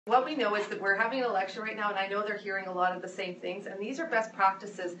What we know is that we're having an election right now, and I know they're hearing a lot of the same things, and these are best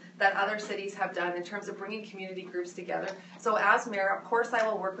practices that other cities have done in terms of bringing community groups together. So as mayor, of course I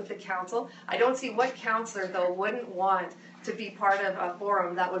will work with the council. I don't see what councillor, though, wouldn't want to be part of a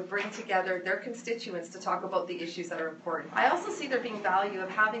forum that would bring together their constituents to talk about the issues that are important. I also see there being value of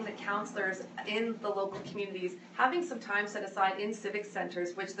having the councillors in the local communities having some time set aside in civic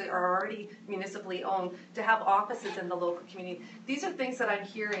centres, which they are already municipally owned, to have offices in the local community. These are things that I'm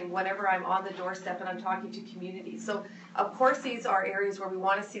hearing whenever I'm on the doorstep and I'm talking to communities. So of course these are areas where we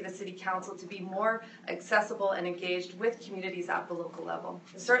want to see the city council to be more accessible and engaged with communities at the local level.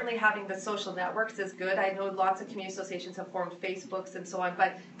 Certainly having the social networks is good. I know lots of community associations have formed Facebooks and so on,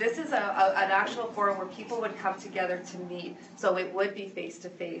 but this is an actual forum where people would come together to meet, so it would be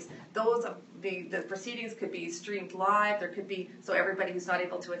face-to-face. The proceedings could be streamed live, there could be, so everybody who's not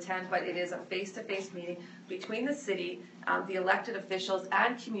able to attend, but it is a face-to-face meeting between the city, the elected officials,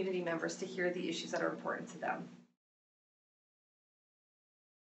 and community members to hear the issues that are important to them.